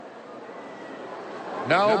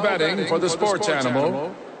Now betting for the sports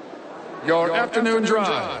animal, your afternoon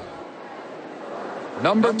drive.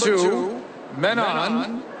 Number 2, men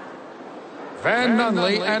on, Van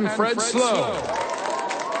Nunley and Fred Slow.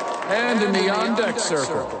 And in the on-deck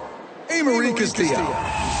circle, AMarie Castillo.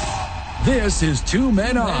 This is Two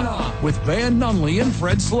Men On with Van Nunley and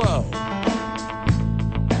Fred Slow.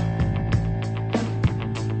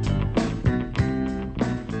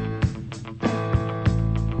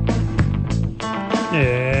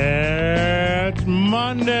 It's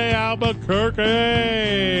Monday, Albuquerque.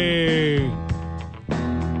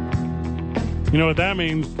 You know what that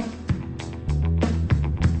means?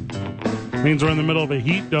 It means we're in the middle of a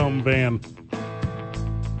heat dome, Van.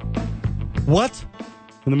 What?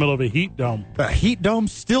 In the middle of a heat dome. The heat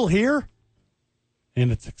dome's still here?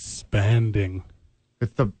 And it's expanding.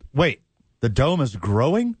 Wait, the dome is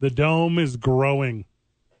growing? The dome is growing.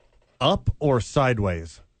 Up or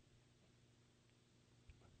sideways?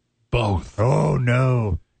 Both. Oh,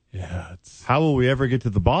 no. Yeah. How will we ever get to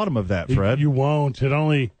the bottom of that, Fred? You won't.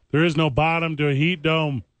 There is no bottom to a heat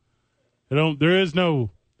dome. There is no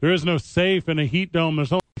safe in a heat dome.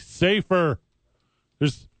 There's only safer.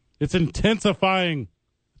 It's intensifying.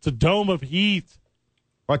 It's a dome of heat.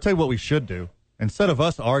 Well, I'll tell you what we should do. Instead of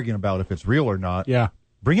us arguing about if it's real or not, yeah,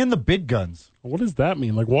 bring in the big guns. What does that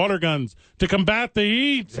mean? Like water guns to combat the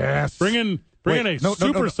heat? Yes. Bring in a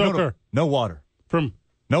super soaker. No water.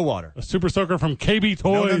 No water. A super soaker from KB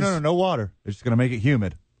Toys. No water. It's just going to make it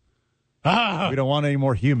humid. We don't want any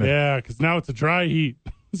more humid. Yeah, because now it's a dry heat.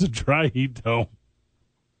 It's a dry heat dome.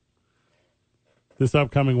 This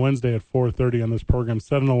upcoming Wednesday at 4:30 on this program,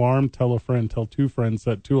 set an alarm, tell a friend, tell two friends,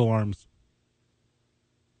 set 2 alarms.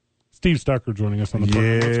 Steve Stucker joining us on the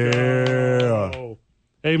program. Yeah.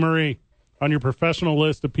 Hey, Marie, on your professional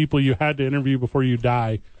list of people you had to interview before you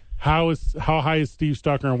die, how high is Steve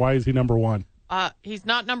Stucker and why is he number 1? He's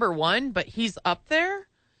not number 1, but he's up there.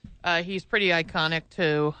 He's pretty iconic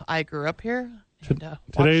too. I grew up here. And,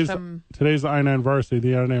 today's I-9 Varsity,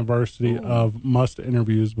 the I-9 Varsity of must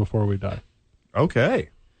interviews before we die.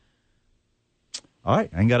 Okay. All right.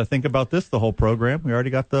 I ain't got to think about this the whole program. We already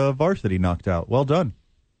got the varsity knocked out. Well done.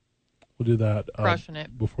 We'll do that Crushing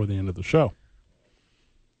it. Before the end of the show.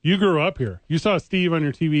 You grew up here. You saw Steve on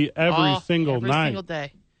your TV every single night. Every single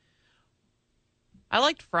day. I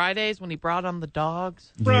liked Fridays when he brought on the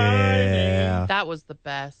dogs. Yeah. That was the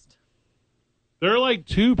best. There are like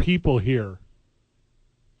 2 people here.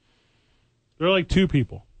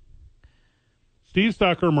 Steve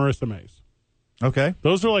Stucker, Marissa Mays. Okay.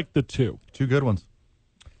 Those are like the 2. 2 good ones.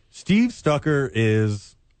 Steve Stucker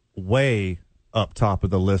is way up top of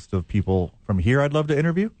the list of people from here I'd love to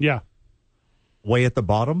interview. Yeah. Way at the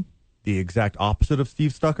bottom, the exact opposite of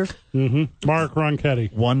Steve Stucker. Mm-hmm. Mark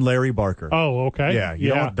Ronchetti. One Larry Barker. Oh, okay. Yeah, you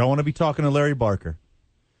don't want to be talking to Larry Barker.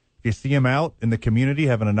 If you see him out in the community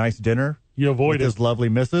having a nice dinner, you avoid with his lovely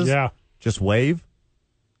missus. Yeah. Just wave.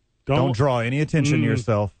 Don't draw any attention to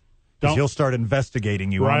yourself, because he'll start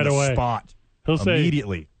investigating you right on the away. spot.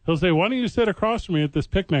 Immediately. He'll say, why don't you sit across from me at this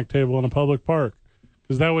picnic table in a public park?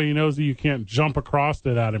 Because that way he knows that you can't jump across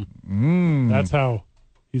it at him. That's how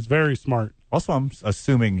he's very smart. Also, I'm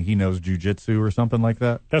assuming he knows jiu-jitsu or something like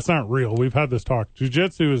that. That's not real. We've had this talk.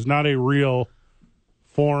 Jiu-jitsu is not a real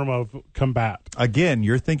form of combat. Again,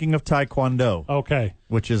 you're thinking of Taekwondo. Okay.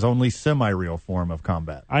 Which is only semi-real form of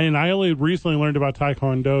combat. I only recently learned about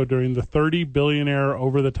Taekwondo during the 30 billionaire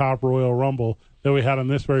over-the-top Royal Rumble that we had on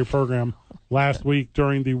this very program last week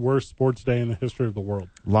during the worst sports day in the history of the world.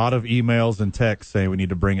 A lot of emails and texts saying we need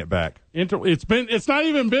to bring it back. It's not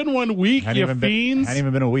even been 1 week, you fiends. Hadn't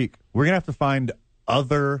even been a week. We're going to have to find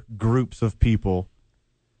other groups of people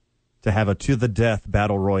to have a to-the-death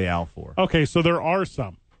battle royale for. Okay, so there are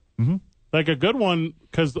some. Mm-hmm. Like a good one,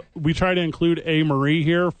 because we try to include AMarie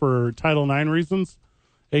here for Title IX reasons.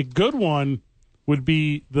 A good one would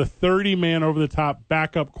be the 30-man over-the-top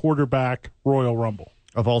backup quarterback Royal Rumble.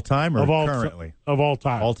 Of all time or currently? Of all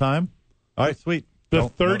time. All time? All right, sweet. The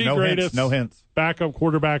 30 greatest hints. Backup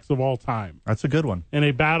quarterbacks of all time. That's a good one. In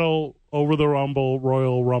a battle over the Rumble,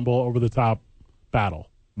 Royal Rumble, over-the-top battle.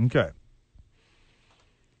 Okay.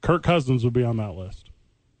 Kirk Cousins would be on that list.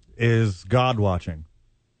 Is God watching?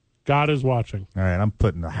 God is watching. All right, I'm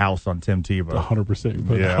putting the house on Tim Tebow. 100%.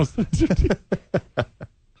 Yeah.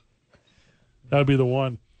 That would be the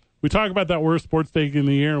one. We talk about that worst sports day in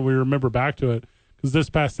the year, and we remember back to it because this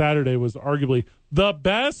past Saturday was arguably the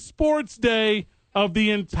best sports day of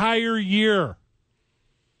the entire year.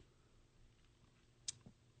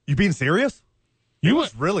 You being serious? It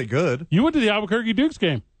was really good. You went to the Albuquerque Dukes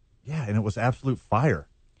game. Yeah, and it was absolute fire.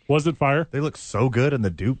 Was it fire? They look so good in the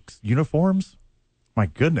Dukes uniforms. My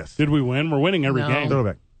goodness. Did we win? We're winning every No. game. Throw it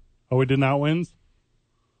back. Oh, we did not win?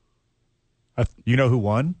 You know who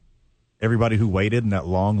won? Everybody who waited in that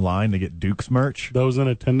long line to get Duke's merch. Those in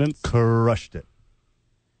attendance? Crushed it.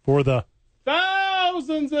 For the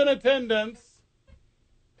thousands in attendance.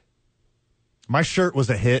 My shirt was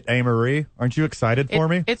a hit, AMarie. Aren't you excited for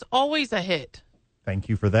me? It's always a hit. Thank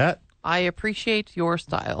you for that. I appreciate your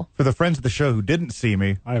style. For the friends of the show who didn't see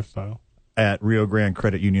me I have style. at Rio Grande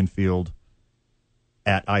Credit Union Field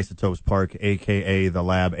at Isotopes Park, a.k.a. The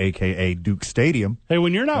Lab, a.k.a. Duke Stadium. Hey,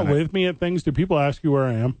 when you're not with me at things, do people ask you where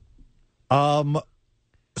I am?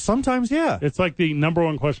 Sometimes, yeah. It's like the number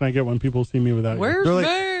one question I get when people see me without you. Where's They're like-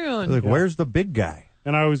 Van? Like, where's the big guy?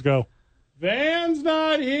 And I always go, Van's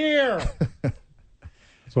not here.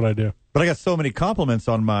 That's what I do. But I got so many compliments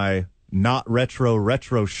on my not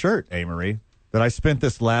retro shirt, AMarie, that I spent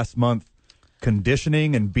this last month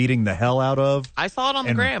conditioning and beating the hell out of. I saw it on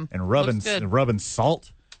the gram. And Looks good. rubbing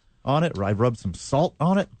salt on it. I rubbed some salt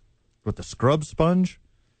on it with the scrub sponge.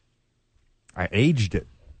 I aged it.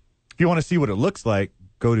 If you want to see what it looks like,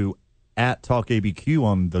 go to @TalkABQ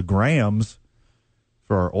on the grams.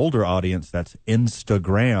 For our older audience, that's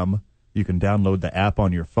Instagram. You can download the app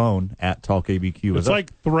on your phone, @TalkABQ. It's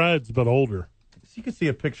like Threads, but older. So you can see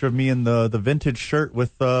a picture of me in the vintage shirt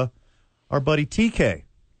with our buddy TK,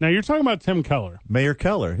 Now, you're talking about Tim Keller. Mayor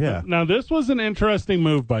Keller. Yeah. Now, this was an interesting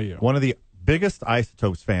move by you. One of the biggest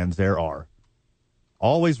Isotopes fans there are.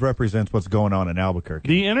 Always represents what's going on in Albuquerque.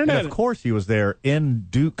 The internet- And of course, he was there in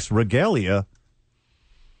Duke's regalia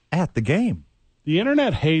at the game. The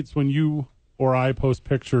internet hates when you or I post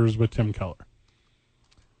pictures with Tim Keller.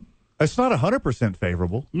 It's not 100%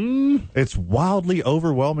 favorable. It's wildly,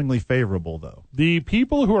 overwhelmingly favorable, though. The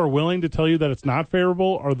people who are willing to tell you that it's not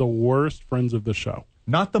favorable are the worst friends of the show.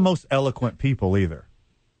 Not the most eloquent people either.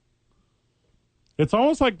 It's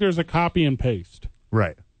almost like there's a copy and paste.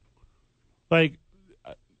 Right. Like,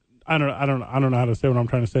 I don't know how to say what I'm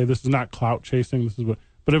trying to say. This is not clout chasing. This is what.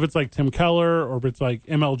 But if it's like Tim Keller, or if it's like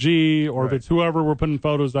MLG, or if Right. it's whoever we're putting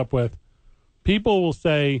photos up with, people will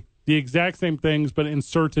say the exact same things, but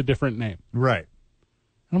inserts a different name. Right.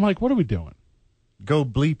 And I'm like, what are we doing? Go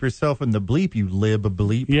bleep yourself in the bleep, you lib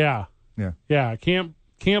bleep. Yeah. Yeah. Yeah, I can't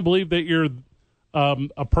believe that you're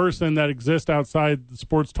a person that exists outside the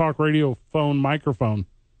sports talk radio phone microphone.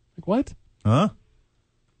 Like, what? Huh?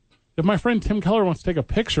 If my friend Tim Keller wants to take a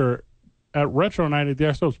picture at Retro Night at the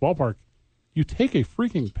Astros ballpark, you take a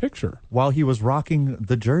freaking picture. While he was rocking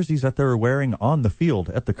the jerseys that they were wearing on the field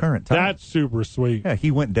at the current time. That's super sweet. Yeah,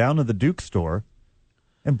 he went down to the Duke store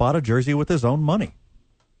and bought a jersey with his own money.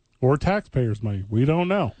 Or taxpayers' money. We don't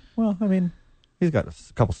know. Well, I mean, he's got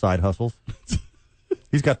a couple side hustles.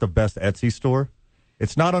 He's got the best Etsy store.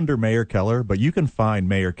 It's not under Mayor Keller, but you can find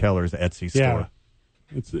Mayor Keller's Etsy store.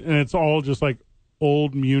 Yeah. It's all just like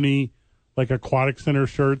old Muni, like aquatic center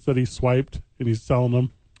shirts that he swiped and he's selling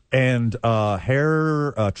them. And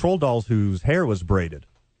hair troll dolls whose hair was braided.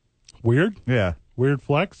 Weird. Yeah. Weird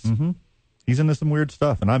flex. Mm-hmm. He's into some weird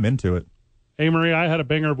stuff, and I'm into it. Hey, Marie, I had a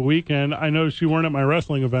banger of a weekend. I noticed you weren't at my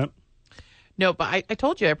wrestling event. No, but I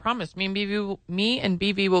told you, I promised. Me and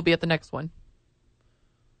BV will be at the next one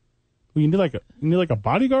Well, you need like a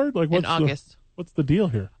bodyguard? Like in August. What's the deal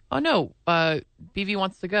here? Oh, no. BV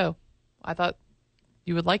wants to go. I thought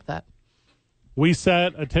you would like that. We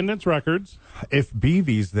set attendance records. If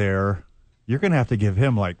BV's there, you're going to have to give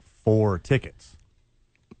him like 4 tickets.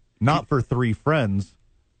 Not for 3 friends,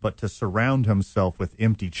 but to surround himself with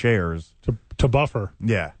empty chairs. To buffer.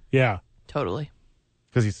 Yeah. Yeah. Totally.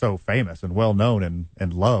 Because he's so famous and well known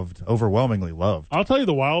and loved, overwhelmingly loved. I'll tell you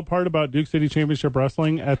the wild part about Duke City Championship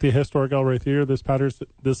Wrestling at the historic El Rey Theater this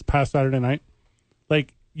past Saturday night.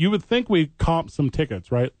 Like, you would think we comp some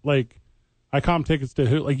tickets, right? Like, I comp tickets to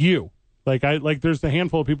who? Like you. Like there's a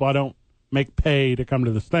handful of people I don't make pay to come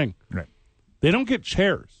to this thing. Right. They don't get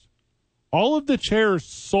chairs. All of the chairs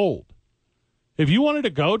sold. If you wanted to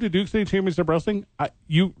go to Duke City Championship Wrestling,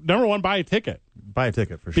 you number one, buy a ticket. Buy a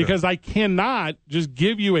ticket for sure. Because I cannot just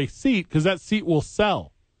give you a seat because that seat will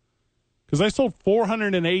sell. Because I sold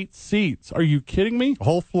 408 seats. Are you kidding me? The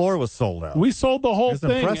whole floor was sold out. We sold the whole That's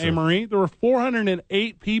thing, impressive. AMarie. There were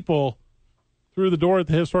 408 people through the door at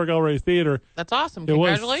the historic El Rey Theater. That's awesome. It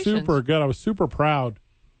was Congratulations. super good. I was super proud.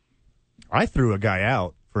 I threw a guy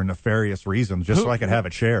out for nefarious reasons just so I could have a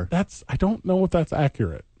chair. I don't know if that's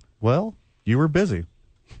accurate. Well, you were busy.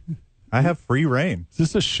 I have free reign. Is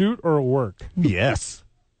this a shoot or a work? Yes.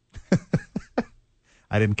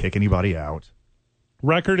 I didn't kick anybody out.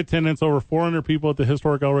 Record attendance, over 400 people at the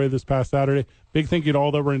historic El Rey this past Saturday. Big thank you to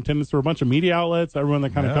all that were in attendance. There were a bunch of media outlets, everyone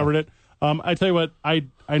that kind of covered it. I tell you what, I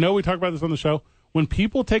know we talked about this on the show. when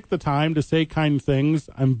people take the time to say kind things,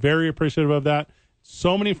 I'm very appreciative of that.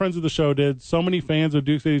 So many friends of the show did. So many fans of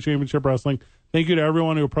Duke City Championship Wrestling. Thank you to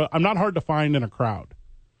everyone who. I'm not hard to find in a crowd.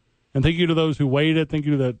 And thank you to those who waited. Thank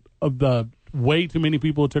you to the way too many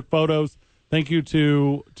people who took photos. Thank you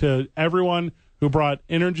to everyone who brought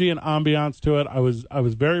energy and ambiance to it. I was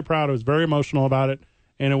very proud. I was very emotional about it,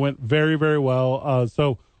 and it went very, very well.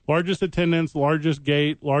 So largest attendance, largest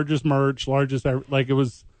gate, largest merch, largest it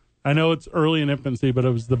was. I know it's early in infancy, but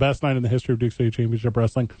it was the best night in the history of Duke City Championship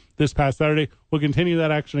Wrestling this past Saturday. We'll continue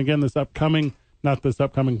that action again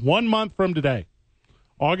 1 month from today.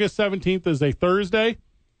 August 17th is a Thursday.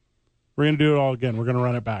 We're going to do it all again. We're going to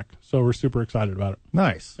run it back. So we're super excited about it.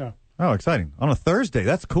 Nice. Yeah. Oh, exciting. On a Thursday.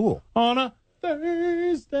 That's cool. On a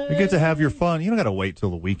Thursday. You get to have your fun. You don't got to wait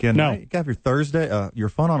till the weekend. No. Right? You can have your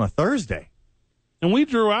fun on a Thursday. And we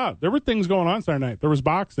drew out. There were things going on Saturday night. There was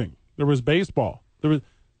boxing. There was baseball. There was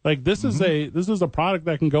this is a product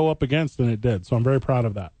that can go up against, and it did. So I'm very proud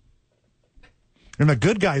of that. And the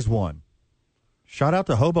good guys won. Shout out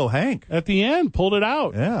to Hobo Hank. At the end, pulled it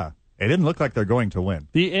out. Yeah. It didn't look like they're going to win.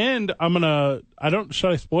 The end, should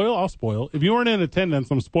I spoil? I'll spoil. If you weren't in attendance,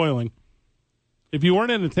 I'm spoiling. If you weren't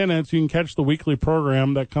in attendance, you can catch the weekly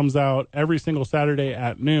program that comes out every single Saturday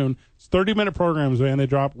at noon. It's 30-minute programs, man. They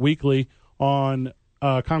drop weekly on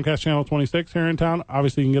Comcast Channel 26 here in town.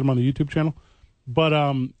 Obviously, you can get them on the YouTube channel. But,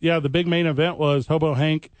 the big main event was Hobo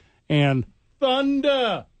Hank and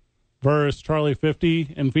Thunder versus Charlie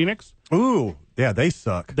 50 in Phoenix. Ooh, yeah, they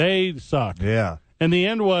suck. They suck. Yeah. And the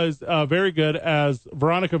end was very good as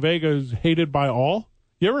Veronica Vega is hated by all.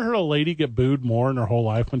 You ever heard a lady get booed more in her whole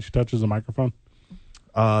life when she touches a microphone?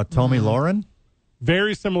 Tommy Lauren?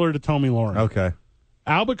 Very similar to Tommy Lauren. Okay.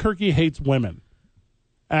 Albuquerque hates women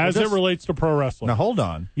as it relates to pro wrestling. Now, hold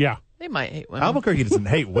on. Yeah. They might hate women. Albuquerque doesn't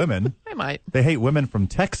hate women. They might. They hate women from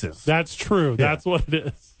Texas. That's true. Yeah. That's what it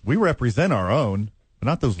is. We represent our own, but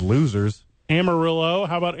not those losers. Amarillo.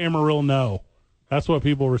 How about Amarillo? No. That's what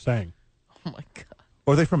people were saying. Oh, my God.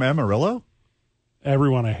 Are they from Amarillo?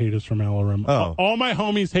 Everyone I hate is from Amarillo. Oh. All my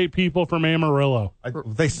homies hate people from Amarillo.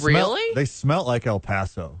 They smell like El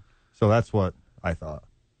Paso. So that's what I thought.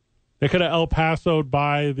 They could have El Paso'd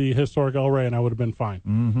by the historic El Rey, and I would have been fine.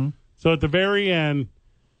 Mm-hmm. So at the very end,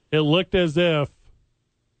 it looked as if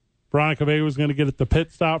Veronica Vega was going to get the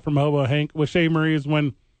pit stop from Hobo Hank, which AMarie is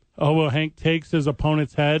when Hobo Hank takes his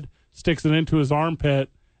opponent's head, sticks it into his armpit,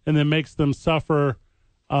 and then makes them suffer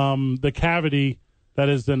the cavity that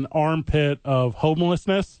is an armpit of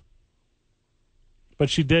homelessness. But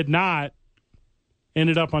she did not.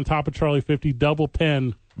 Ended up on top of Charlie 50, double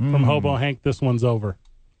pin from Hobo Hank. This one's over.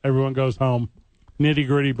 Everyone goes home.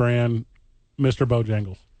 Nitty-gritty brand, Mr.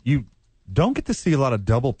 Bojangles. You don't get to see a lot of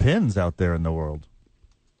double pins out there in the world.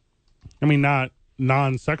 I mean, not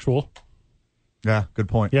non-sexual. Yeah, good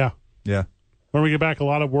point. Yeah. Yeah. When we get back, a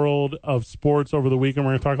lot of world of sports over the weekend.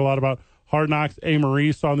 We're going to talk a lot about Hard Knocks.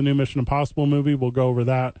 AMarie saw the new Mission Impossible movie. We'll go over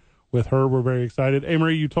that with her. We're very excited.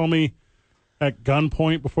 AMarie, you told me at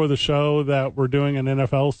gunpoint before the show that we're doing an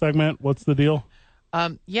NFL segment. What's the deal?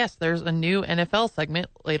 Yes, there's a new NFL segment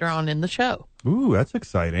later on in the show. Ooh, that's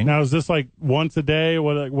exciting. Now, is this like once a day?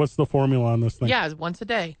 What's the formula on this thing? Yeah, it's once a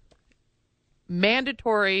day.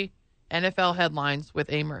 Mandatory NFL headlines with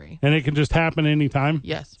AMarie. And it can just happen anytime?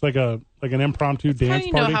 Yes. It's like an impromptu dance How do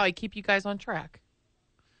you party? know how I keep you guys on track?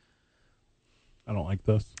 I don't like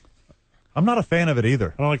this. I'm not a fan of it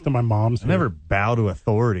either. I don't like that my mom's I here. never bow to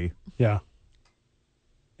authority. Yeah.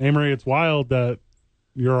 AMarie, it's wild that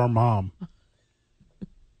you're our mom.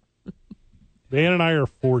 Dan and I are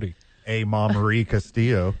 40. AMarie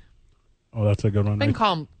Castillo. Oh, that's a good one. I've been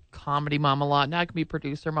called comedy mom a lot. Now I can be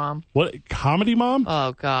producer mom. What? Comedy mom?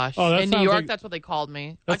 Oh, gosh. Oh, that in New sounds York, like- that's what they called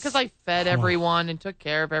me. That's- Because I fed everyone and took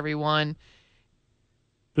care of everyone.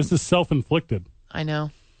 This is self-inflicted. I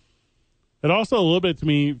know. It also a little bit to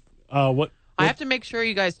me, what I have to make sure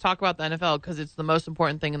you guys talk about the NFL because it's the most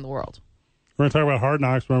important thing in the world. we're going to talk about Hard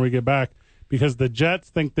Knocks when we get back, because the Jets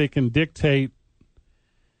think they can dictate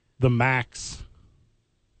the max.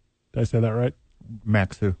 Did I say that right?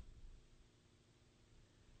 Max who?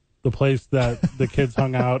 The place that the kids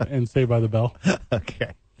hung out in Saved by the Bell.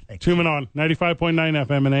 Okay. 2 Men On, 95.9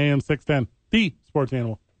 FM and AM 610, the sports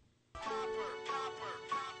animal.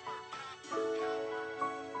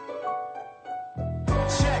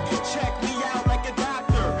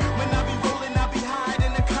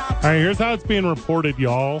 All right, here's how it's being reported,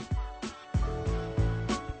 y'all.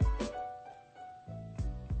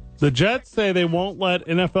 The Jets say they won't let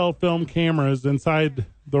NFL film cameras inside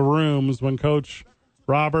the rooms when Coach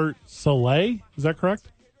Robert Saleh, is that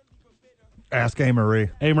correct? Ask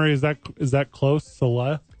AMarie. AMarie, is that close?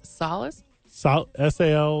 Saleh? Solace?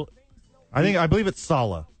 S-A-L. I believe it's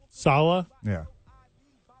Sala. Saleh. Yeah.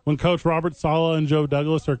 When Coach Robert Saleh and Joe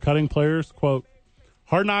Douglas are cutting players, quote,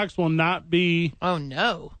 Hard Knocks will not be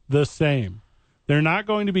the same. They're not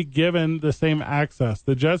going to be given the same access.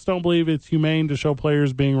 The Jets don't believe it's humane to show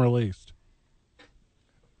players being released.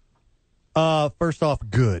 First off,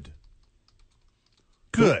 good.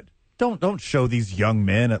 Don't show these young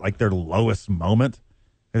men at like their lowest moment.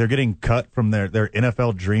 They're getting cut from their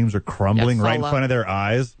NFL dreams are crumbling right in front of their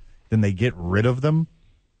eyes. Then they get rid of them.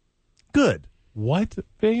 Good. What,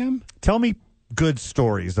 Van? Tell me good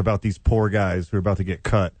stories about these poor guys who are about to get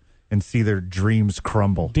cut and see their dreams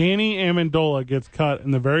crumble. Danny Amendola gets cut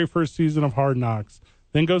in the very first season of Hard Knocks,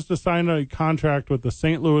 then goes to sign a contract with the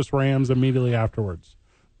St. Louis Rams immediately afterwards.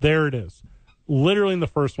 There it is. Literally in the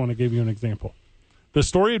first one, I gave you an example. The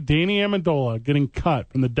story of Danny Amendola getting cut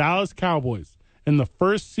from the Dallas Cowboys in the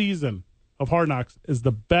first season of Hard Knocks is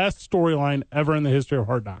the best storyline ever in the history of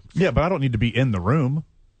Hard Knocks. Yeah, but I don't need to be in the room.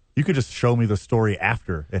 You could just show me the story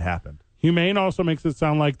after it happened. Humane also makes it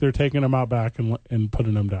sound like they're taking him out back and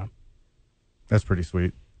putting him down. That's pretty sweet.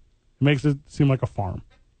 It makes it seem like a farm.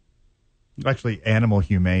 Actually, Animal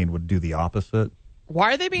Humane would do the opposite.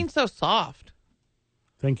 Why are they being so soft?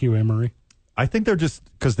 Thank you, AMarie. I think they're just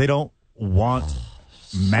because they don't want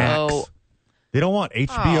Max. They don't want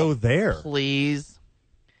HBO there. Please.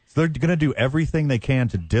 So they're going to do everything they can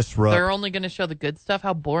to disrupt. They're only going to show the good stuff?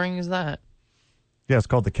 How boring is that? Yeah, it's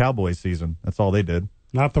called the Cowboys season. That's all they did.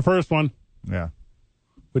 Not the first one. Yeah.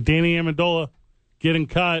 With Danny Amendola getting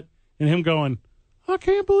cut and him going, I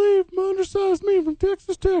can't believe my undersized me from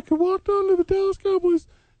Texas Tech who walked on to the Dallas Cowboys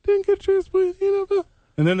didn't get a chance to play in the NFL.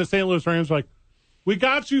 And then the St. Louis Rams were like, we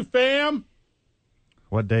got you, fam.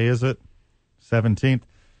 What day is it? 17th.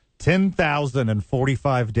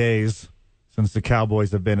 10,045 days since the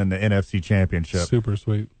Cowboys have been in the NFC Championship. Super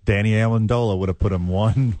sweet. Danny Amendola would have put him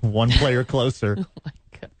one player closer. Oh my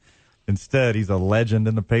God. Instead, he's a legend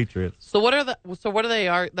in the Patriots. So what are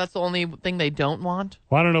they? That's the only thing they don't want?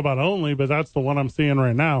 Well, I don't know about only, but that's the one I'm seeing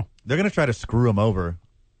right now. They're going to try to screw him over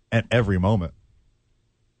at every moment.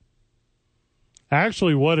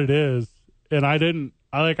 Actually, what it is, and I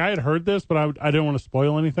had heard this, but I didn't want to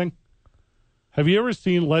spoil anything. Have you ever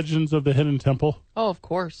seen Legends of the Hidden Temple? Oh, of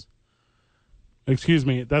course. Excuse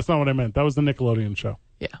me, that's not what I meant. That was the Nickelodeon show.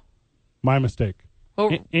 Yeah. My mistake.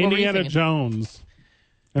 What were you Indiana thinking? Jones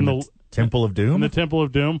In the Temple of Doom? In the Temple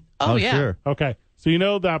of Doom? Oh, yeah. Sure. Okay. So you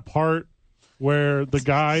know that part where the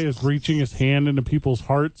guy is reaching his hand into people's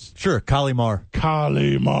hearts? Sure, Kalimar.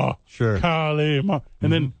 Kalima. Sure. Kalima.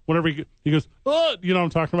 And then whenever he goes, oh, you know what I'm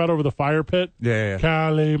talking about, over the fire pit? Yeah.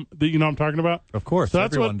 Kalim. You know what I'm talking about? Of course, So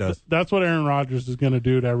that's everyone does. That's what Aaron Rodgers is going to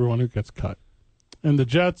do to everyone who gets cut. And the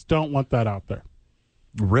Jets don't want that out there.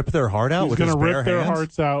 Rip their heart out He's with going his to bare rip their hands?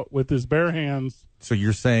 hearts out with his bare hands So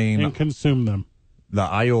you're saying and consume them. the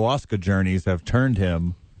ayahuasca journeys have turned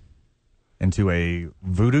him into a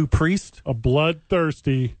voodoo priest? A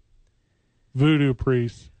bloodthirsty voodoo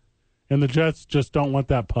priest. And the Jets just don't want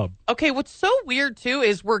that pub. Okay, what's so weird, too,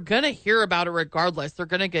 is we're going to hear about it regardless. They're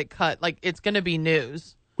going to get cut. Like, it's going to be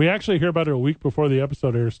news. We actually hear about it a week before the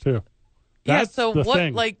episode airs, too. That's so the what,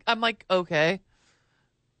 thing. like, I'm like, okay.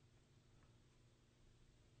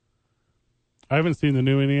 I haven't seen the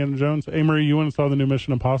new Indiana Jones. AMarie, you went and saw the new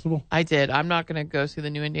Mission Impossible? I did. I'm not going to go see the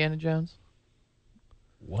new Indiana Jones.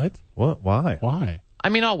 What? What? Why? Why? I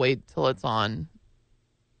mean, I'll wait till it's on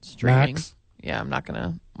streaming. Max? Yeah, I'm not going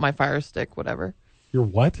to. My Fire Stick, whatever. Your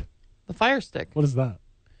what? The Fire Stick. What is that?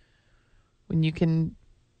 When you can.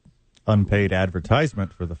 Unpaid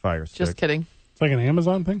advertisement for the Fire Stick. Just kidding. It's like an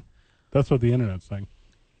Amazon thing? That's what the internet's saying.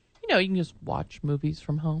 You know, you can just watch movies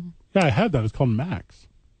from home. Yeah, I had that. It's called Max.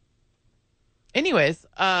 Anyways,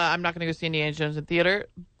 I'm not going to go see Indiana Jones in theater.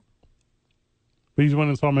 But you went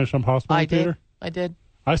and saw Mission Impossible in theater? I did.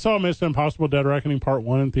 I saw Mission Impossible Dead Reckoning Part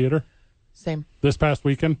 1 in theater Same. this past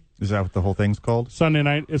weekend. Is that what the whole thing's called? Sunday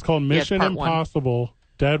night. It's called it's Mission Part 1. Impossible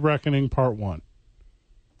Dead Reckoning Part 1.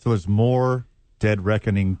 So there's more Dead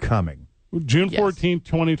Reckoning coming. June Yes. 14th,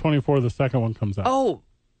 2024, the second one comes out. Oh,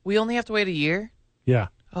 we only have to wait a year? Yeah.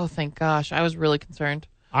 Oh, thank gosh. I was really concerned.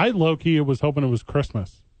 I low-key was hoping it was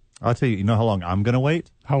Christmas. I'll tell you, you know how long I'm going to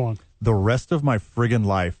wait? How long? The rest of my friggin'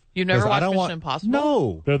 life. You never 'Cause I watched don't Mission want- Impossible?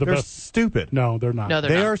 No. They're the best. stupid. No, they're not. No,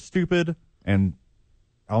 they're They not. are stupid, and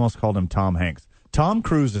I almost called him Tom Hanks. Tom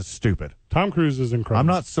Cruise is stupid. Tom Cruise is incredible. I'm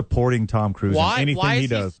not supporting Tom Cruise in anything Why he is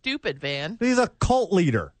does. he stupid, Van? He's a cult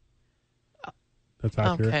leader. That's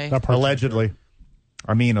accurate. Okay. That part's Allegedly.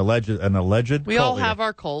 I mean, an alleged We cult all leader. have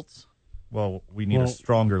our cults. Well, we need Well- a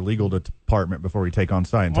stronger legal department before we take on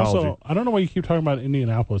Scientology. Also, I don't know why you keep talking about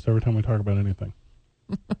Indianapolis every time we talk about anything.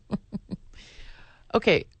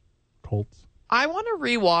 Okay. Colts. I want to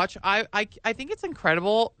rewatch. I think it's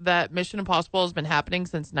incredible that Mission Impossible has been happening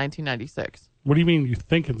since 1996. What do you mean you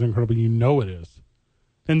think it's incredible? You know it is.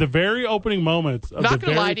 In the very opening moments of I'm not the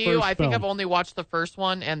going to very lie to you. first I think film- I've only watched the first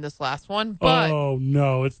one and this last one, but Oh,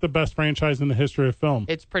 no. It's the best franchise in the history of film.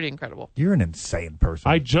 it's pretty incredible. You're an insane person.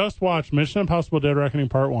 I just watched Mission Impossible Dead Reckoning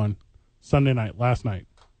Part 1 Sunday night, last night.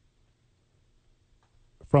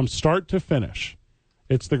 From start to finish.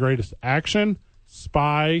 It's the greatest action,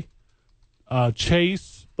 spy,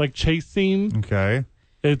 chase scene. Okay.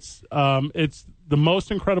 It's the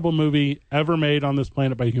most incredible movie ever made on this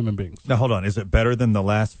planet by human beings. Now, hold on. Is it better than the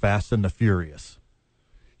last Fast and the Furious?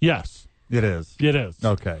 Yes, It is. it is.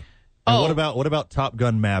 Okay. And Oh. what about Top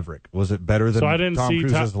Gun Maverick? Was it better than So I didn't Tom see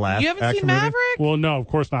Cruise's last You haven't action seen movie? Maverick? Well, no, of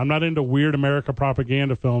course not. I'm not into weird America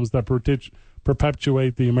propaganda films that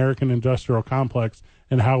perpetuate the American industrial complex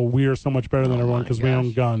and how we are so much better than everyone my because we own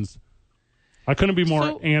gosh. guns. I couldn't be more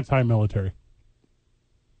So- anti-military.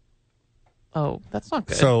 Oh, that's not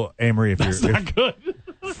good. So, AMarie, That's if not good.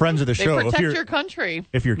 you're friends of the they show, protect your country.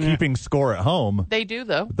 if you're keeping score at home, They do,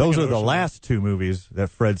 though. those Yeah, are the those are- last two movies that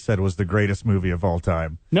Fred said was the greatest movie of all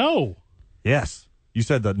time. No. Yes. You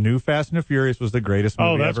said the new Fast and the Furious was the greatest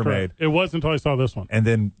Oh, movie that's ever correct. made. It was until I saw this one. And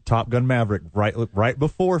then Top Gun Maverick, right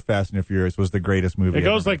before Fast and the Furious, was the greatest movie It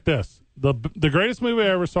goes ever like this. The greatest movie I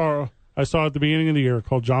ever saw, I saw at the beginning of the year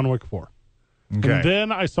called John Wick 4. made. Okay. And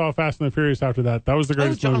then I saw Fast and the Furious after that. That was the Oh,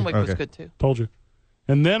 greatest John movie. Wick was Okay. good, too. Told you.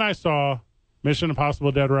 And then I saw Mission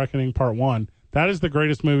Impossible Dead Reckoning Part 1. That is the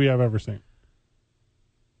greatest movie I've ever seen.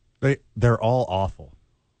 They're all awful.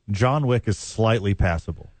 John Wick is slightly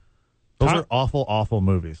passable. Those are awful, awful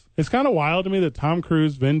movies. It's kind of wild to me that Tom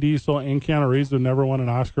Cruise, Vin Diesel, and Keanu Reeves have never won an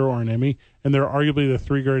Oscar or an Emmy, and they're arguably the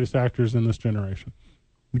three greatest actors in this generation.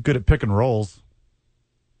 You're good at picking roles.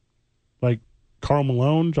 Like Karl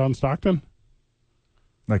Malone, John Stockton.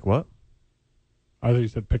 Like what? I thought you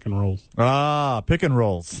said pick and rolls. Ah, pick and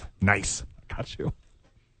rolls. Nice. Got you.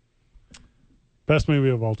 Best movie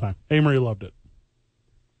of all time. AMarie loved it.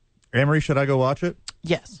 AMarie, should I go watch it?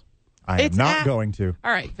 Yes. I am It's not going to.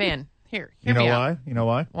 All right, Van, hear You know me out. why? You know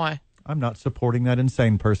why? Why? I'm not supporting that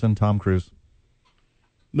insane person, Tom Cruise.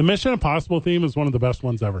 The Mission Impossible theme is one of the best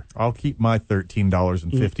ones ever. I'll keep my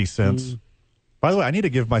 $13.50. By the way, I need to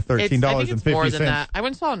give my I think it's $13.50. more than that. I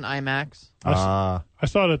went and saw it in IMAX. Ah, I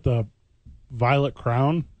saw it at the Violet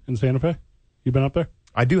Crown in Santa Fe. You been up there?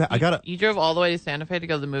 I do. I got it. You drove all the way to Santa Fe to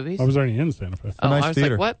go to the movies? I was already in Santa Fe. Oh, nice I was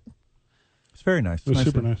theater. like, what? It's very nice. It was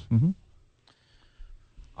super theater. nice.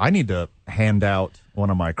 I need to hand out one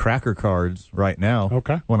of my cracker cards right now.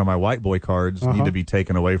 Okay. One of my white boy cards need Uh-huh. to be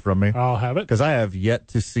taken away from me I'll have it. because I have yet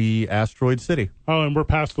to see Asteroid City. Oh, and we're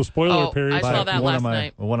past the spoiler Oh, period. I saw that one last of my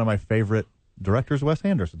night. one of my favorite directors, Wes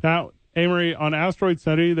Anderson. Now, Amory, on Asteroid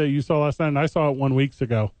City that you saw last night, and I saw it 1 week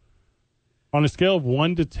ago, on a scale of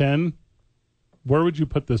 1 to 10, where would you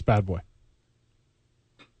put this bad boy?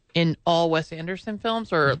 In all Wes Anderson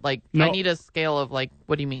films? Or, like, No. I need a scale of, like,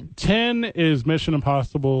 what do you mean? 10 is Mission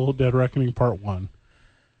Impossible Dead Reckoning Part 1,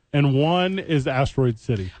 and 1 is Asteroid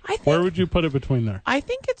City. I think- Where would you put it between there? I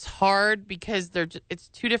think it's hard because it's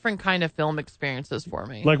two different kind of film experiences for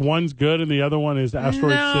me. Like, one's good and the other one is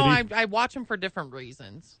Asteroid City? I watch them for different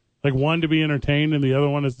reasons. Like, one to be entertained and the other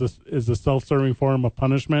one is a self-serving form of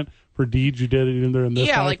punishment for deeds you did either in this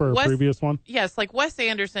Yeah, life like or a Wes- previous one? Yes, like Wes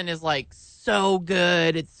Anderson is like so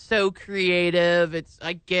good. It's so creative.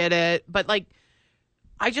 I get it. But like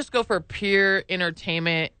I just go for pure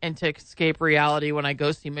entertainment and to escape reality when I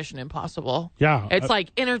go see Mission Impossible. Yeah. It's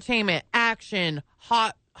like entertainment, action,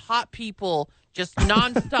 hot people, just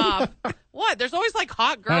nonstop. What? There's always like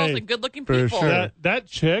hot girls Hey, and good-looking for people. sure. That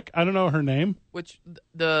chick, I don't know her name, Which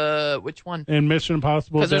one? in Mission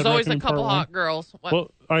Impossible Because there's Dead always a Reckoning couple Part 1. hot girls. What? Well,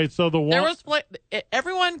 all right, so the there one... was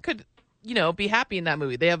everyone could be happy in that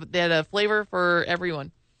movie. They had a flavor for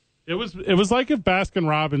everyone. It was like if Baskin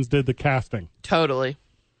Robbins did the casting. Totally.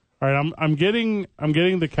 All right, I'm getting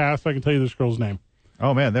the cast. I can tell you this girl's name.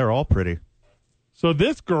 Oh man, they're all pretty. So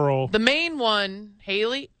this girl, The main one,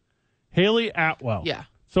 Haley. Haley Atwell. Yeah.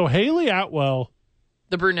 So Haley Atwell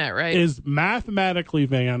The brunette, right? is mathematically,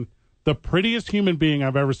 Van, the prettiest human being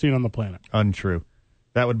I've ever seen on the planet. Untrue.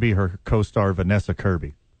 That would be her co-star Vanessa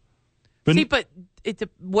Kirby. See, but it's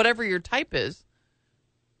whatever your type is.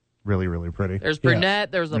 Really, really pretty. There's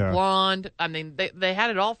brunette. There's a Yeah. blonde. I mean, they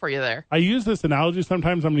had it all for you there. I use this analogy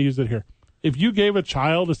sometimes. I'm going to use it here. If you gave a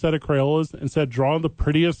child a set of Crayolas and said, draw the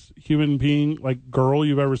prettiest human being, like girl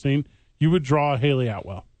you've ever seen, you would draw Haley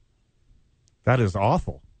Atwell. That is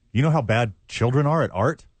awful. You know how bad children are at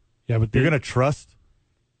art? Yeah, but You're going to trust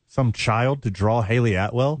some child to draw Haley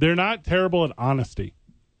Atwell? they're not terrible at honesty.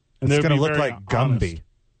 And it's going to look like Gumby.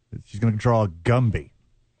 She's going to draw Gumby.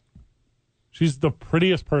 She's the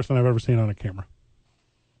prettiest person I've ever seen on a camera.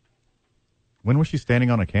 When was she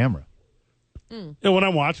standing on a camera? And when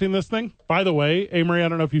I'm watching this thing, by the way, AMarie, I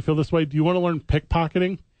don't know if you feel this way. Do you want to learn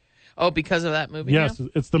pickpocketing? Oh, because of that movie? Yes, now?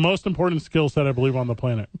 it's the most important skill set, I believe, on the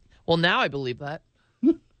planet. Well, now I believe that.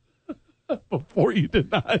 Before you did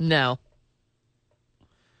not. No.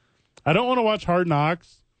 I don't want to watch Hard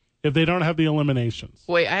Knocks if they don't have the eliminations.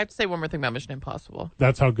 Wait, I have to say one more thing about Mission Impossible.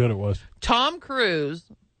 That's how good it was. Tom Cruise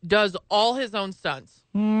does all his own stunts.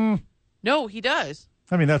 No, he does.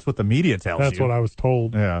 I mean, that's what the media tells you. That's what I was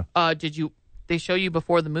told. Yeah. They show you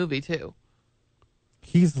before the movie, too.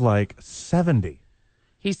 He's like 70.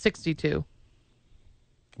 He's 62.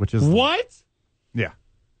 Which is... What? Yeah.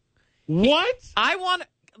 What? Doesn't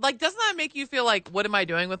that make you feel like, what am I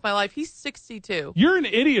doing with my life? He's 62. You're an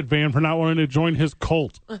idiot, Van, for not wanting to join his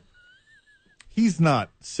cult. He's not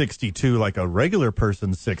 62 like a regular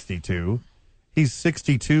person's 62. He's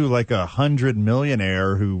 62 like 100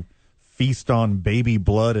 millionaire who feast on baby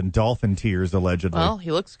blood and dolphin tears, allegedly. Well,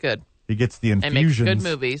 he looks good. He gets the And makes infusions. good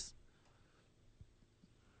movies.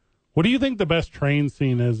 What do you think the best train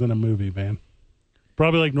scene is in a movie, Van?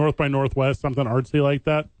 Probably like North by Northwest, something artsy like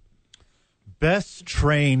that. Best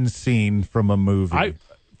train scene from a movie.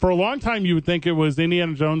 For a long time, you would think it was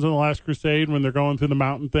Indiana Jones and the Last Crusade when they're going through the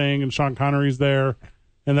mountain thing and Sean Connery's there.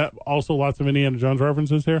 And that also lots of Indiana Jones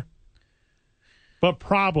references here. But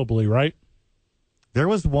probably, right? There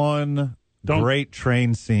was one great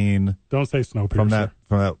train scene. Don't say Snowpiercer.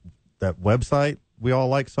 From that website we all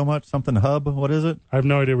like so much. Something Hub. What is it? I have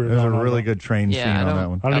no idea what you're There's a talking really about. good train scene on that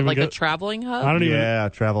one. I don't even like get a traveling hub? I don't even. Yeah,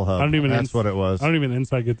 Travel Hub. I don't even. That's what it was. I don't even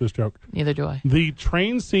inside get this joke. Neither do I. The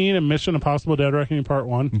train scene in Mission Impossible: Dead Reckoning Part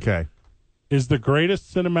 1 Okay. is the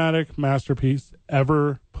greatest cinematic masterpiece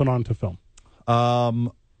ever put onto film.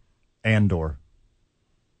 Andor.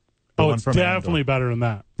 It's definitely better than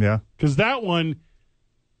that. Yeah. Because that one,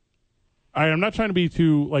 I'm not trying to be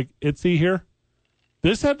too like itsy here.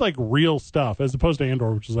 This had like real stuff as opposed to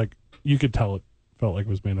Andor, which is like you could tell it felt like it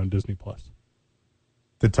was made on Disney Plus.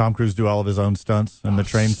 Did Tom Cruise do all of his own stunts in the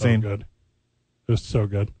train scene? Good. It was so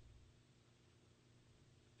good.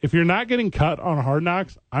 If you're not getting cut on Hard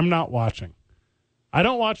Knocks, I'm not watching. I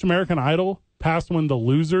don't watch American Idol past when the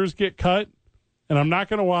losers get cut, and I'm not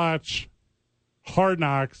going to watch Hard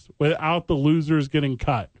Knocks without the losers getting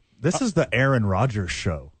cut. This is the Aaron Rodgers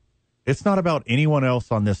show. It's not about anyone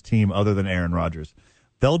else on this team other than Aaron Rodgers.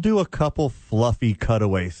 They'll do a couple fluffy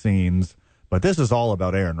cutaway scenes, but this is all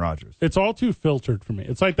about Aaron Rodgers. It's all too filtered for me.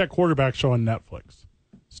 It's like that quarterback show on Netflix.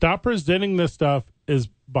 Stop presenting this stuff as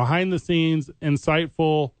behind the scenes,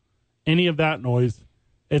 insightful, any of that noise.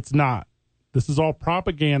 It's not. This is all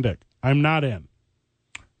propagandic. I'm not in.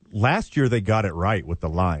 Last year they got it right with the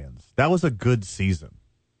Lions. That was a good season.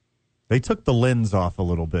 They took the lens off a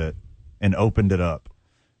little bit and opened it up.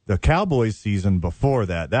 The Cowboys season before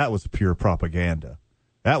that was pure propaganda.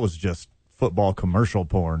 That was just football commercial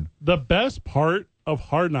porn. The best part of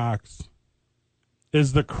Hard Knocks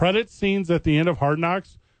is the credit scenes at the end of Hard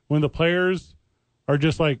Knocks when the players are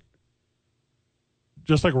just like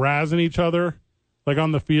razzing each other, like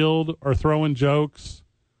on the field or throwing jokes.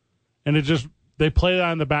 And they play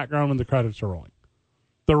that in the background when the credits are rolling.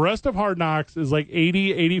 The rest of Hard Knocks is like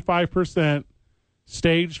 85%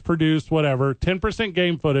 staged, produced, whatever, 10%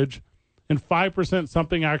 game footage, and 5%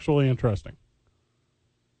 something actually interesting.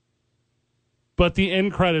 But the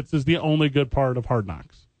end credits is the only good part of Hard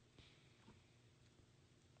Knocks.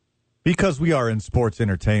 Because we are in sports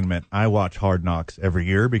entertainment, I watch Hard Knocks every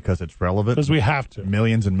year because it's relevant. Because we have to.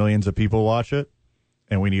 Millions and millions of people watch it,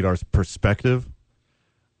 and we need our perspective.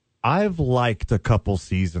 I've liked a couple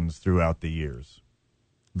seasons throughout the years.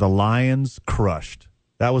 The Lions crushed.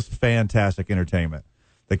 That was fantastic entertainment.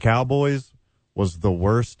 The Cowboys was the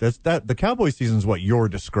worst. The Cowboys season is what you're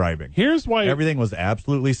describing. Here's why everything was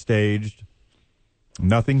absolutely staged.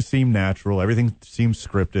 Nothing seemed natural. Everything seemed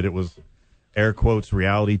scripted. It was air quotes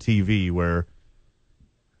reality TV where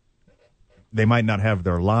they might not have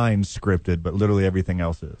their lines scripted, but literally everything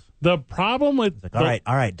else is. The problem with all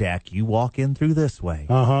right, Dak, you walk in through this way.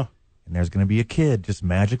 Uh-huh. And there's going to be a kid just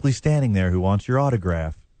magically standing there who wants your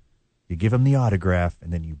autograph. You give him the autograph,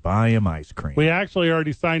 and then you buy him ice cream. We actually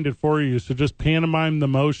already signed it for you, so just pantomime the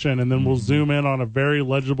motion, and then we'll zoom in on a very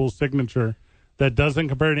legible signature that doesn't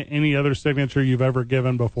compare to any other signature you've ever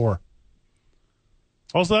given before.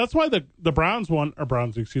 Also, that's why the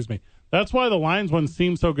that's why the Lions one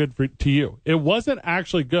seemed so good to you. It wasn't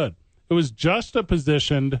actually good. It was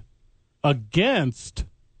juxtapositioned against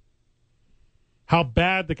how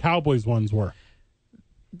bad the Cowboys ones were.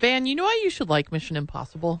 Van, you know why you should like Mission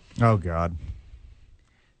Impossible? Oh, God.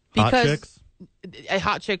 Because Hot chicks?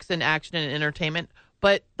 Hot chicks and action and entertainment.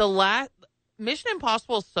 But the Mission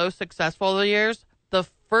Impossible is so successful over the years. The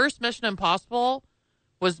first Mission Impossible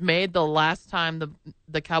was made the last time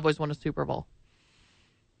the Cowboys won a Super Bowl.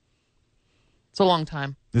 It's a long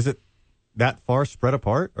time. Is it that far spread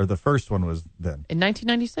apart? Or the first one was then? In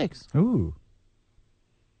 1996. Ooh.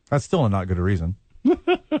 That's still a not good a reason.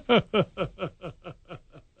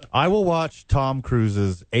 I will watch Tom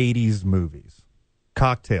Cruise's 80s movies.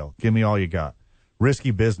 Cocktail, give me all you got.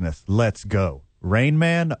 Risky Business, let's go. Rain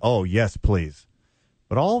Man, oh, yes, please.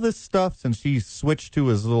 But all this stuff, since he switched to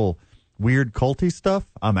his little weird culty stuff,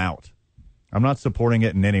 I'm out. I'm not supporting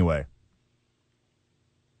it in any way.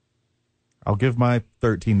 I'll give my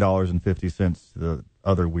 $13.50 to the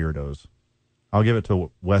other weirdos. I'll give it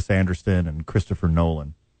to Wes Anderson and Christopher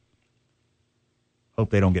Nolan. Hope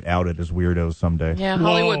they don't get outed as weirdos someday. Yeah,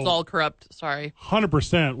 Hollywood's all corrupt. Sorry.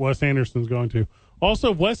 100% Wes Anderson's going to.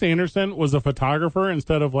 Also, if Wes Anderson was a photographer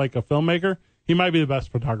instead of like a filmmaker, he might be the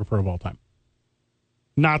best photographer of all time.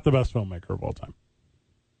 Not the best filmmaker of all time.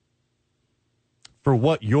 For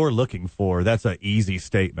what you're looking for, that's an easy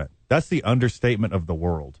statement. That's the understatement of the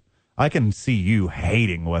world. I can see you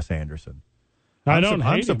hating Wes Anderson.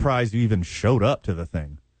 I'm surprised you even showed up to the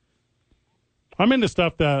thing. I'm into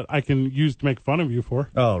stuff that I can use to make fun of you for.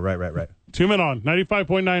 Oh, right. 2 Men On, 95.9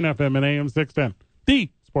 FM and AM 610. The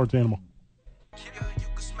Sports Animal.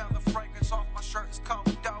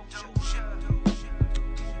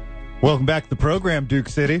 Welcome back to the program, Duke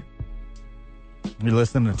City. You're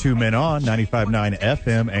listening to 2 Men On, 95.9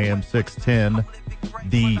 FM, AM 610,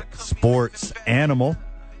 The Sports Animal.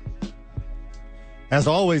 As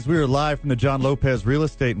always, we are live from the John Lopez Real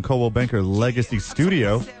Estate and Coldwell Banker Legacy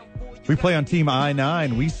Studio. We play on Team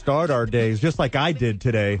I-9. We start our days, just like I did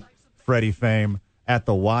today, Freddie Fame, at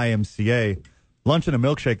the YMCA. Lunch and a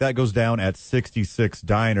milkshake, that goes down at 66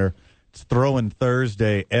 Diner. It's Throwing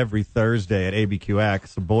Thursday every Thursday at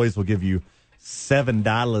ABQX. The boys will give you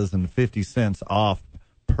 $7.50 off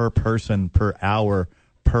per person, per hour,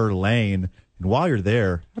 per lane. And while you're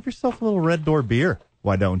there, have yourself a little Red Door beer.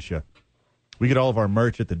 Why don't you? We get all of our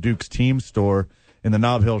merch at the Duke's Team Store in the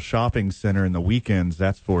Nob Hill Shopping Center in the weekends.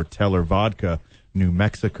 That's for Teller Vodka, New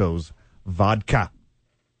Mexico's vodka.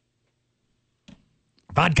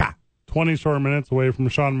 Vodka. 20 short minutes away from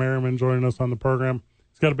Sean Merriman joining us on the program.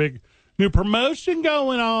 He's got a big new promotion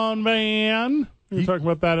going on, man. We were talking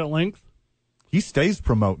about that at length. He stays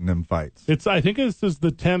promoting them fights. I think this is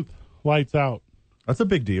the 10th Lights Out. That's a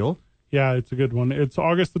big deal. Yeah, it's a good one. It's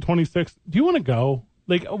August the 26th. Do you want to go?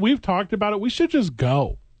 Like, we've talked about it. We should just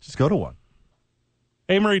go. Just go to one.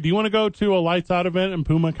 AMarie, do you want to go to a Lights Out event in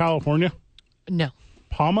Puma, California? No.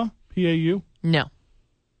 Palma? P-A-U? No.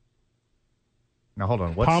 Now, hold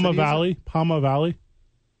on. What Palma Valley? Palma Valley?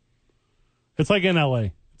 It's like in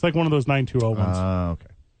L.A. It's like one of those 920 ones.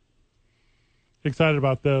 Okay. Excited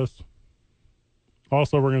about this.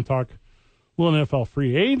 Also, we're going to talk a little NFL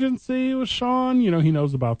free agency with Sean. You know, he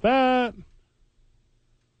knows about that.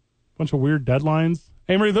 Bunch of weird deadlines.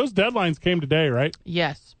 Hey, Marie, those deadlines came today, right?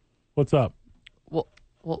 Yes. What's up? Well,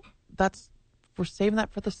 we're saving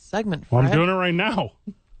that for the segment, Fred. Well, I'm doing it right now.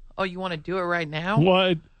 Oh, you want to do it right now?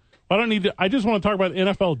 What? I don't need to. I just want to talk about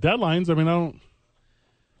NFL deadlines. I mean, I don't.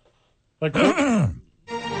 Like.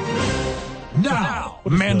 Now,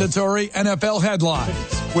 mandatory NFL headlines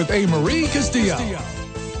with AMarie Castillo.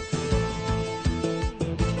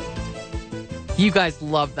 You guys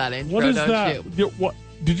love that intro, What is don't that? you? What?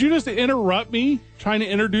 Did you just interrupt me trying to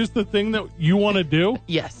introduce the thing that you want to do?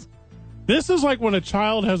 Yes. This is like when a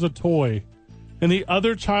child has a toy and the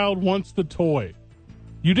other child wants the toy.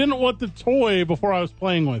 You didn't want the toy before I was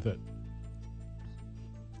playing with it.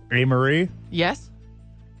 AMarie, Yes?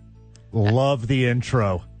 love the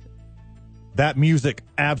intro. That music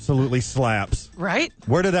absolutely slaps. Right?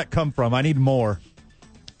 Where did that come from? I need more.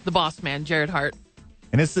 The boss man, Jared Hart.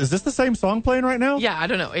 And is this the same song playing right now? Yeah, I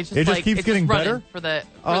don't know. It's just It just like keeps it's getting just running better? for the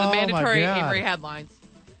Oh, my mandatory God. AMarie headlines.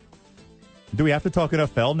 Do we have to talk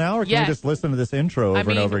NFL now, or can Yes. we just listen to this intro over I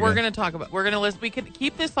mean, and over we're again? going to talk about. We're going to list. We could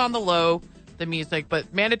keep this on the low, the music,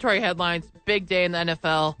 but mandatory headlines. Big day in the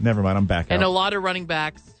NFL, Never mind, I'm back and out. a lot of running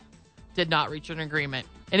backs did not reach an agreement.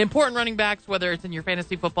 And important running backs, whether it's in your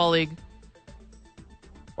fantasy football league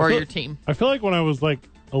or your team. I feel like when I was like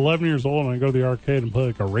 11 years old and I go to the arcade and play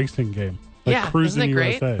like a racing game. Like Yeah, Cruising isn't it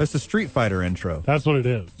great? USA. That's the Street Fighter intro. That's what it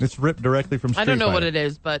is. It's ripped directly from Street I don't know Fighter. what it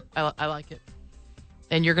is, but I like it.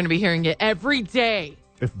 And you're going to be hearing it every day.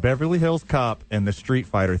 If Beverly Hills Cop and the Street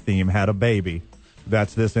Fighter theme had a baby,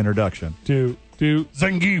 that's this introduction. Do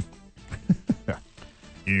Zangief.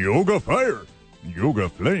 Yoga Fire. Yoga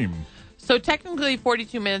Flame. So technically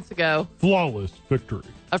 42 minutes ago, Flawless victory.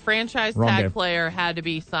 a franchise Wrong tag game. player had to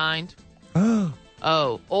be signed.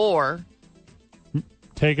 Or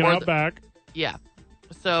Take it Or out the- back. yeah.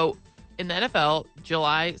 So in the NFL,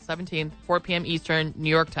 July 17th, 4 p.m. Eastern, New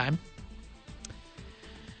York time.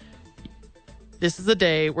 This is the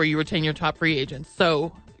day where you retain your top free agents.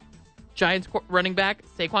 So Giants running back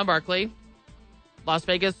Saquon Barkley, Las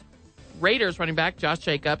Vegas Raiders running back Josh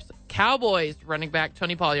Jacobs, Cowboys running back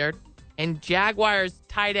Tony Pollard, and Jaguars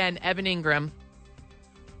tight end Evan Ingram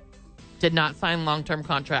did not sign long-term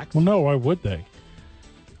contracts Well, no, why would they?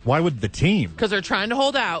 Why would the team? because they're trying to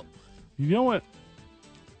hold out You know what?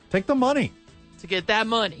 Take the money. to get that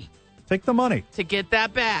money, Take the money. to get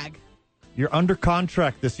that bag. You're under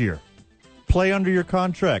contract this year. Play under your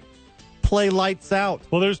contract. Play lights out.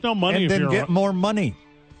 Well, there's no money And if then you're get more money.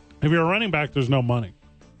 if you're a running back. There's no money.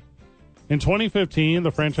 In 2015,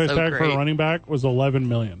 the franchise So tag for great. a running back was $11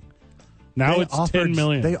 million. Now They it's offered- $10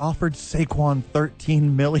 million. They offered Saquon $13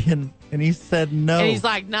 million, and he said no. And he's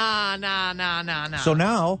like, nah. So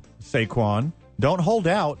now, Saquon, don't hold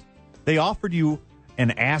out. They offered you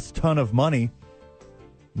an ass ton of money.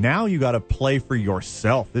 Now you got to play for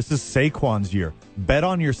yourself. This is Saquon's year. Bet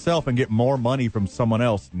on yourself and get more money from someone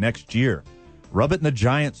else next year. Rub it in the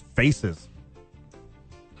Giants' faces.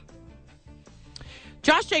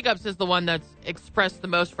 Josh Jacobs is the one that's expressed the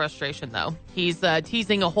most frustration, though. He's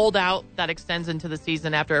teasing a holdout that extends into the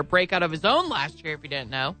season after a breakout of his own last year, if you didn't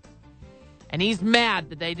know. And he's mad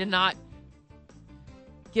that they did not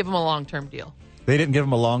give him a long-term deal. They didn't give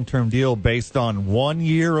him a long-term deal based on 1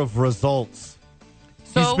 year of results.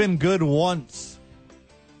 So He's been good once.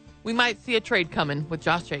 we might see a trade coming with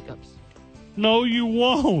Josh Jacobs. No, you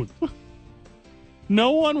won't.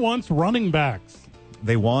 No one wants running backs.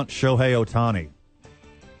 They want Shohei Ohtani.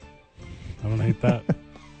 I don't hate that.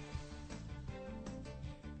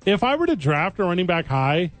 If I were to draft a running back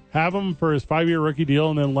high, have him for his 5-year rookie deal,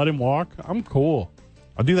 and then let him walk, I'm cool.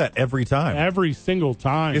 I'll do that every time. Every single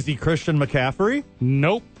time. Is he Christian McCaffrey?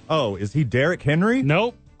 Nope. Oh, is he Derrick Henry?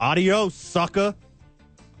 Nope. Adios, sucker.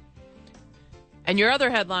 And your other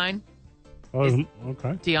headline, Oh,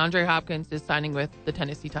 okay. DeAndre Hopkins is signing with the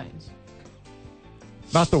Tennessee Titans.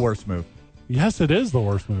 Not the worst move. Yes, it is the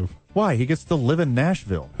worst move. Why? He gets to live in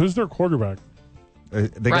Nashville. Who's their quarterback? They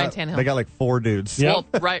Ryan got Tannehill. They got like 4 dudes. Yep.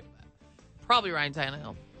 Well, right, probably Ryan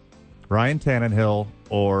Tannehill. Ryan Tannehill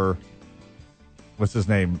or what's his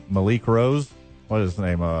name? Malik Rose? What is his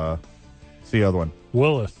name? It's the other one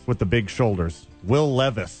Willis. with the big shoulders. Will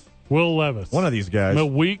Levis. Will Levis. One of these guys.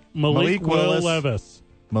 Malik Malik Will Willis. Levis.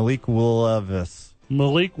 Malik Will Levis.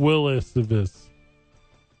 Malik Willis.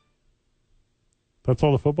 That's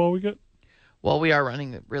all the football we get? Well, we are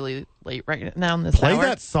running really late right now in this Play hour.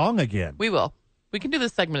 that song again. We will. We can do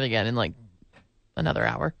this segment again in like another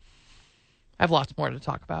hour. I have lots more to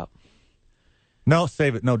talk about. No,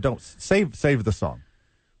 save it. No, don't save the song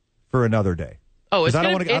for another day. Oh, it's 'Cause I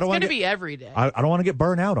don't going wanna- I don't wanna to get- be every day. I don't want to get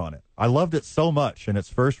burnt out on it. I loved it so much in its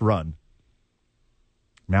first run.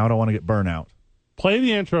 Now I don't want to get burnt out. Play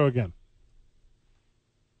the intro again.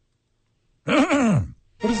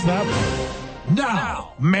 What is that?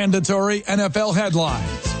 Now, mandatory NFL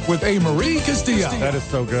headlines with AMarie Castillo. That is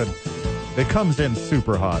so good. It comes in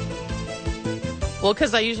super hot. Well,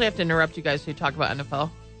 because I usually have to interrupt you guys who talk about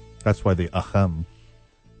NFL. That's why the ahem.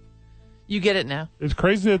 You get it now. It's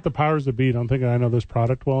crazy that the powers that be don't think I know this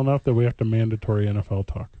product well enough that we have to mandatory NFL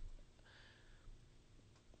talk.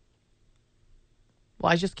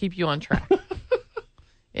 Well, I just keep you on track.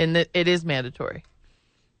 And that it is mandatory.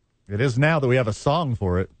 It is now that we have a song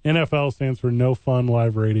for it. NFL stands for No Fun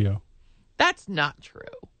Live Radio. That's not true.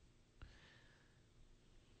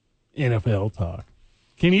 NFL talk.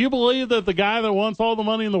 Can you believe that the guy that wants all the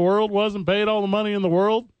money in the world wasn't paid all the money in the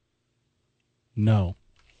world? No.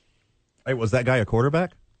 Hey, was that guy a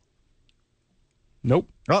quarterback? Nope.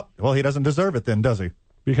 Oh, well, he doesn't deserve it then, does he?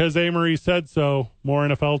 Because AMarie said so. More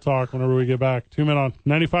NFL talk whenever we get back. 2 men on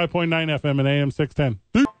 95.9 FM and AM 610.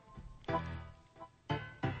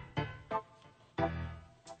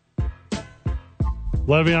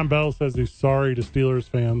 Le'Veon Bell says he's sorry to Steelers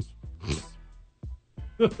fans.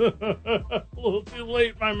 A little too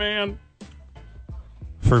late, my man.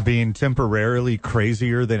 For being temporarily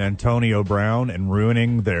crazier than Antonio Brown and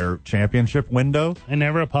ruining their championship window. I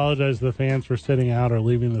never apologize to the fans for sitting out or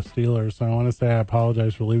leaving the Steelers. So I want to say I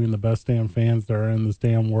apologize for leaving the best damn fans that are in this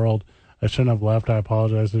damn world. I shouldn't have left. I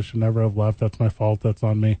apologize. I should never have left. That's my fault. That's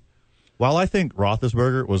on me. While I think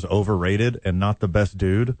Roethlisberger was overrated and not the best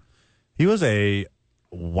dude, he was a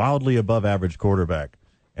wildly above average quarterback.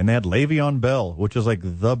 And they had Le'Veon Bell, which is like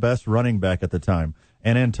the best running back at the time.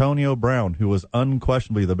 and Antonio Brown, who was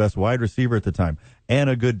unquestionably the best wide receiver at the time, and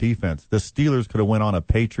a good defense. The Steelers could have went on a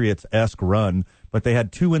Patriots-esque run, but they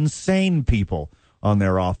had two insane people on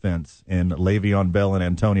their offense in Le'Veon Bell and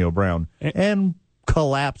Antonio Brown, and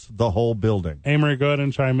collapsed the whole building. AMarie, go ahead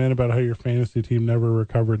and chime in about how your fantasy team never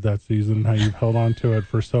recovered that season, and how you've held on to it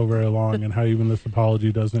for so very long, and how even this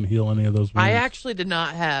apology doesn't heal any of those wounds. I actually did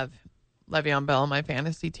not have Le'Veon Bell on my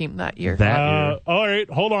fantasy team that year. All right,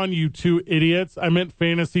 hold on, you two idiots. I meant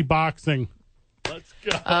fantasy boxing. Let's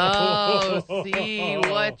go. Oh, see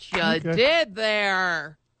what you did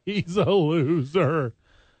there. He's a loser.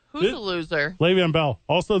 Who's a loser? Le'Veon Bell.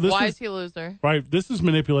 Also, Why is he a loser? Right. This is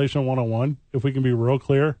manipulation 101, if we can be real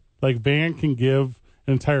clear. Like, Van can give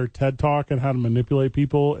an entire TED talk on how to manipulate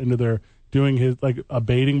people into their doing his, like,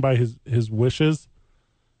 abating by his wishes.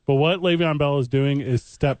 But what Le'Veon Bell is doing is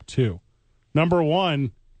step 2. Number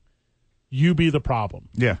 1, you be the problem.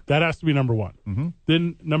 Yeah. That has to be number 1. Mm-hmm.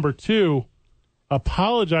 Then number 2,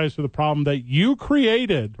 apologize for the problem that you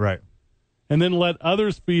created. Right. And then let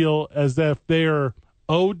others feel as if they are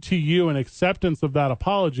owed to you an acceptance of that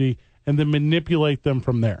apology, and then manipulate them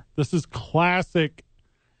from there. This is classic,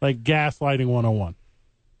 like, gaslighting 101.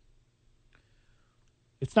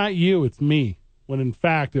 It's not you, it's me. When in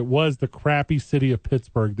fact, it was the crappy city of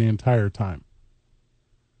Pittsburgh the entire time.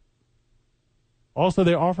 Also,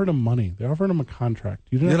 they offered him money. They offered him a contract.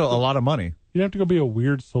 You didn't have a lot of money. You didn't have to go be a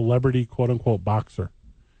weird celebrity, quote-unquote, boxer.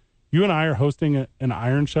 You and I are hosting an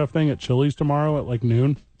Iron Chef thing at Chili's tomorrow at, like,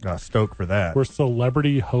 noon. Stoked for that. We're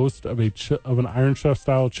celebrity host of an Iron Chef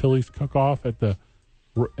style Chili's cook-off at the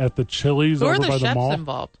Chili's Who over are the by the chefs mall.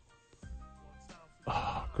 involved?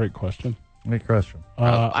 Oh, great question. Great question.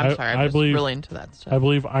 I'm sorry. I'm just really into that stuff. I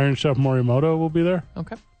believe Iron Chef Morimoto will be there.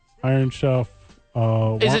 Okay. Iron Chef.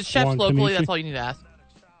 Is it chefs Juan locally? Kanishi. That's all you need to ask.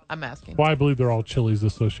 I'm asking. Well, I believe they're all Chili's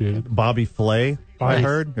associated. Bobby Flay, I Nice.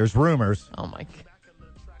 heard. There's rumors. Oh my.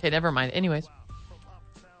 Okay, never mind. Anyways,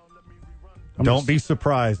 Don't be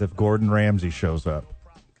surprised if Gordon Ramsay shows up.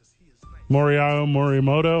 Moriao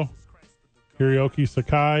Morimoto, Hiroki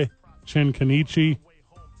Sakai, Shin Kanichi.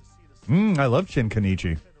 I love Shin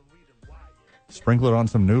Kanichi. Sprinkle it on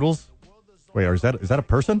some noodles. Wait, is that a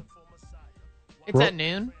person? it's at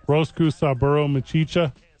noon. Rosku Saburo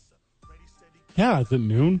Michicha. Yeah, it's at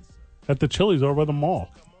noon at the Chili's over by the mall,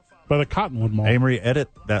 by the Cottonwood Mall. AMarie, edit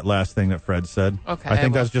that last thing that Fred said. Okay, I think I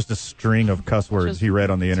will. that's just a string of cuss words Just he read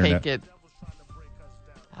on the internet. Take it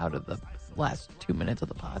out of the last 2 minutes of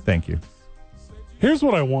the pod. Thank you. Here's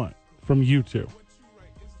what I want from you two.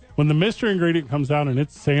 When the mystery ingredient comes out and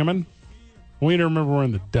it's salmon, I want you to remember we're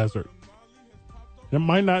in the desert. It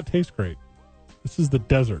might not taste great. This is the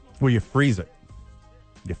desert. Well, you freeze it.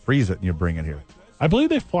 You freeze it and you bring it here. I believe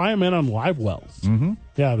they fly them in on live wells. Mm-hmm.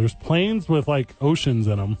 Yeah, there's planes with, like, oceans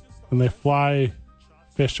in them, and they fly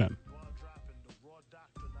fish in.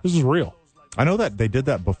 This is real. I know that they did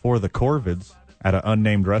that before the Corvids at an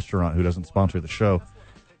unnamed restaurant who doesn't sponsor the show.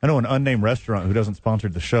 I know an unnamed restaurant who doesn't sponsor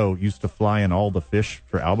the show used to fly in all the fish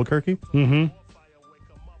for Albuquerque. Mm-hmm.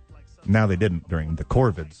 Now they didn't during the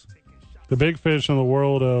Corvids. The big fish in the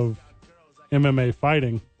world of MMA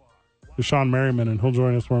fighting is Sean Merriman, and he'll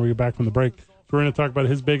join us when we get back from the break. So we're going to talk about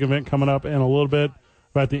his big event coming up and a little bit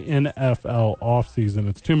about the NFL offseason.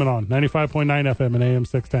 It's 2 Men On, 95.9 FM and AM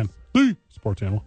 610. The Sports Animal.